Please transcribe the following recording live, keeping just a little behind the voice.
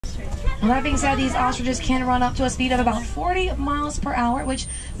Well, that being said, these ostriches can run up to a speed of about 40 miles per hour, which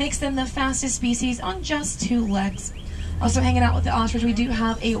makes them the fastest species on just 2 legs. Also hanging out with the ostrich, we do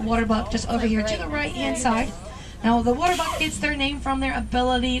have a water buck just over here to the right-hand side. Now, the water buck gets their name from their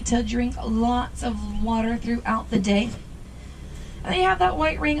ability to drink lots of water throughout the day. And they have that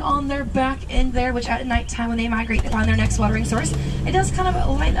white ring on their back in there, which at nighttime when they migrate to find their next watering source, it does kind of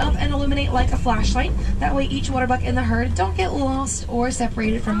light up and illuminate like a flashlight. That way each water buck in the herd don't get lost or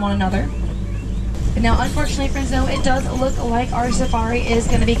separated from one another. But now, unfortunately, friends, though, it does look like our safari is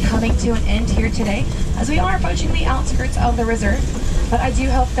going to be coming to an end here today, as we are approaching the outskirts of the reserve. But I do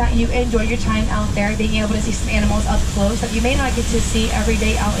hope that you enjoy your time out there, being able to see some animals up close that you may not get to see every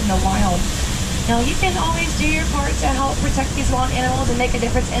day out in the wild. Now, you can always do your part to help protect these wild animals and make a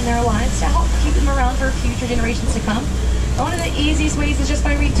difference in their lives to help keep them around for future generations to come. One of the easiest ways is just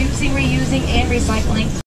by reducing, reusing, and recycling.